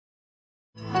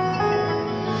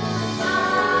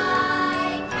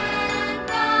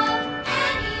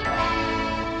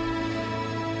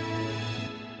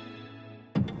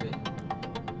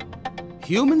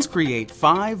Humans create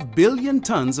 5 billion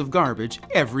tons of garbage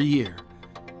every year.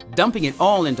 Dumping it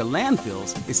all into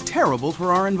landfills is terrible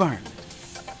for our environment.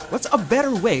 What's a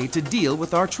better way to deal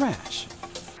with our trash?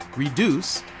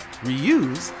 Reduce,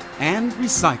 reuse, and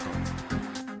recycle.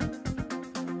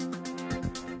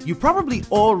 You probably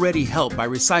already help by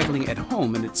recycling at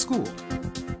home and at school.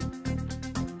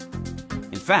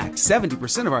 In fact,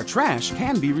 70% of our trash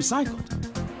can be recycled.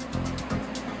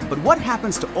 But what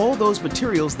happens to all those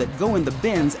materials that go in the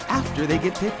bins after they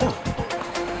get picked up?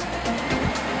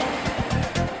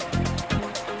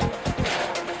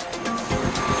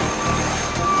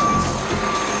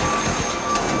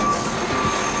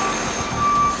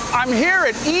 I'm here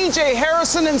at E.J.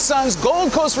 Harrison & Sons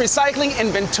Gold Coast Recycling in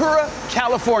Ventura,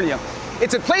 California.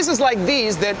 It's at places like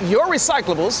these that your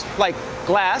recyclables, like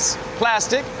glass,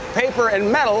 plastic, paper,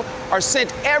 and metal, are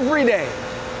sent every day.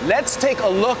 Let's take a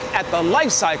look at the life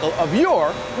cycle of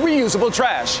your reusable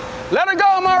trash. Let her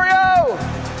go, Mario!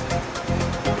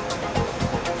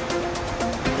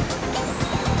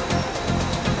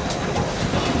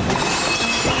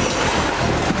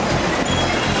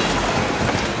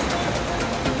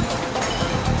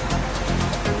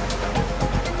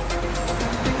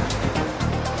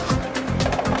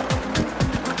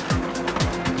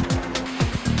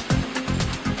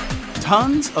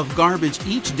 Tons of garbage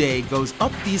each day goes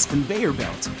up these conveyor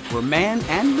belts where man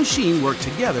and machine work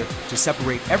together to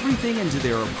separate everything into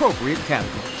their appropriate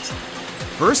categories.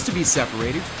 First to be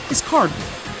separated is cardboard,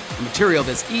 a material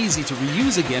that's easy to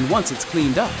reuse again once it's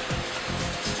cleaned up.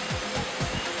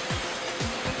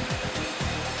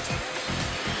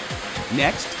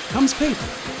 Next comes paper,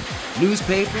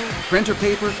 newspaper, printer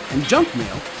paper, and junk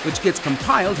mail, which gets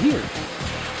compiled here.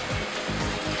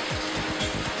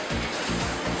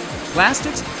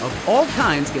 Plastics of all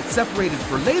kinds get separated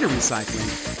for later recycling,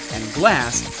 and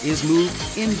glass is moved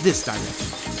in this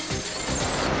direction.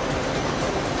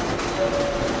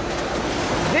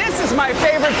 This is my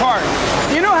favorite part.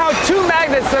 You know how two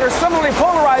magnets that are similarly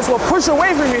polarized will push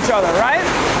away from each other, right?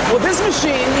 Well, this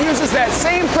machine uses that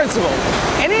same principle.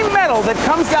 Any metal that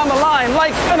comes down the line,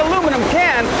 like an aluminum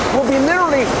can, will be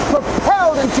literally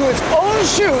propelled into its own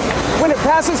chute when it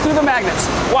passes through the magnets.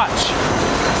 Watch.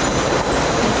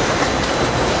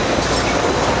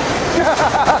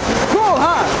 Cool,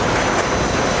 huh?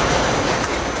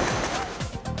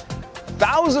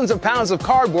 Thousands of pounds of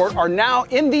cardboard are now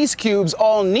in these cubes,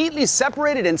 all neatly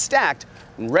separated and stacked,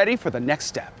 and ready for the next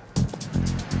step.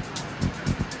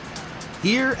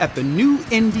 Here at the new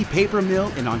Indy Paper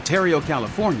Mill in Ontario,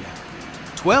 California,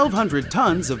 1,200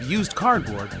 tons of used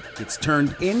cardboard gets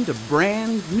turned into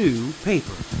brand new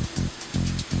paper.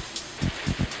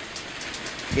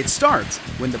 It starts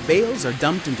when the bales are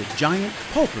dumped into giant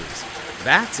pulpers,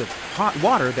 vats of hot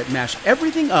water that mash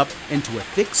everything up into a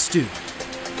thick stew.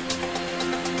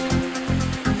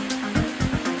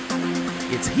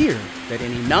 It's here that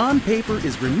any non-paper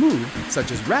is removed,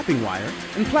 such as wrapping wire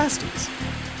and plastics.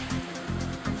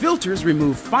 Filters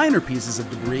remove finer pieces of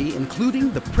debris,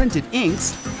 including the printed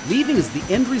inks, leaving as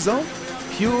the end result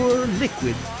pure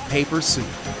liquid paper soup.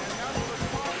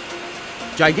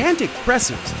 Gigantic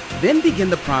pressers then begin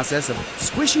the process of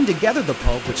squishing together the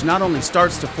pulp, which not only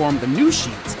starts to form the new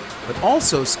sheets, but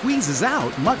also squeezes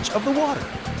out much of the water,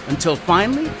 until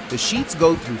finally the sheets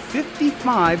go through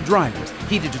 55 dryers,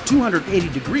 heated to 280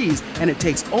 degrees, and it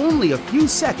takes only a few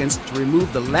seconds to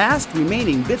remove the last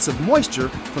remaining bits of moisture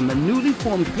from the newly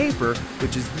formed paper,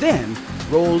 which is then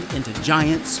rolled into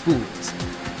giant spools.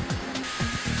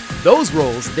 Those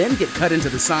rolls then get cut into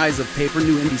the size of paper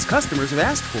New Indy's customers have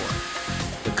asked for.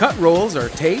 The cut rolls are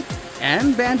taped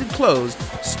and banded closed,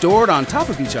 stored on top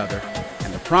of each other,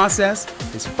 and the process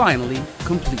is finally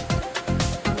complete.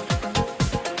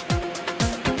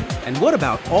 And what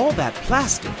about all that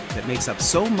plastic that makes up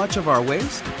so much of our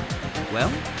waste?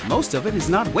 Well, most of it is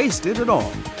not wasted at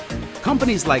all.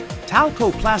 Companies like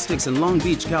Talco Plastics in Long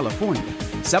Beach, California,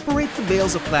 separate the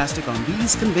bales of plastic on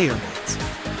these conveyor belts.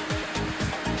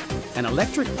 An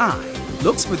electric eye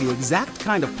looks for the exact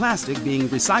kind of plastic being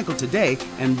recycled today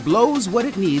and blows what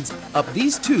it needs up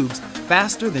these tubes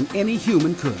faster than any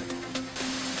human could.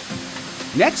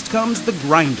 Next comes the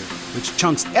grinder, which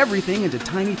chunks everything into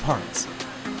tiny parts.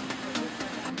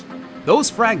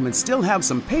 Those fragments still have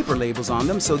some paper labels on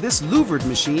them, so this louvered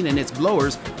machine and its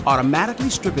blowers automatically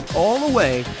strip it all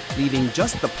away, leaving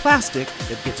just the plastic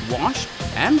that gets washed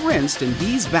and rinsed in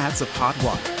these vats of hot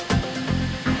water.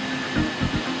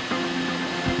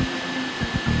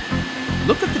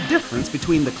 Look at the difference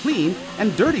between the clean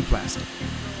and dirty plastic.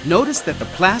 Notice that the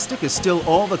plastic is still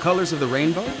all the colors of the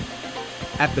rainbow?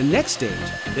 At the next stage,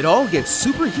 it all gets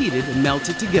superheated and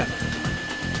melted together.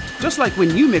 Just like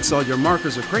when you mix all your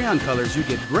markers or crayon colors, you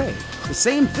get gray. The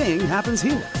same thing happens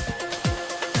here.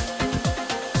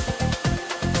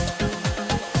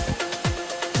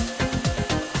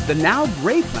 The now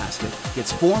gray plastic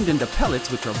gets formed into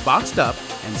pellets which are boxed up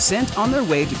and sent on their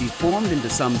way to be formed into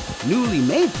some newly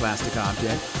made plastic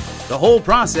object. The whole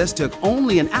process took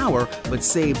only an hour, but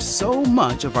saved so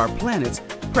much of our planet's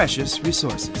precious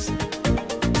resources.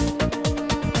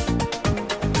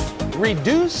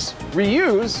 Reduce,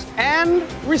 reuse, and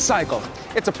recycle.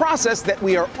 It's a process that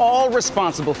we are all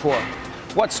responsible for.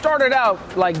 What started out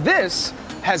like this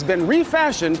has been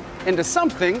refashioned into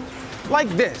something like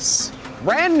this.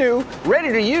 Brand new,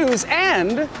 ready to use,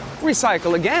 and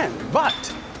recycle again.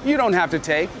 But you don't have to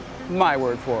take my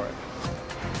word for it.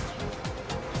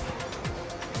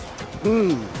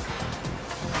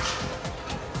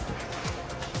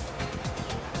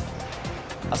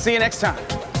 I'll see you next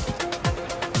time.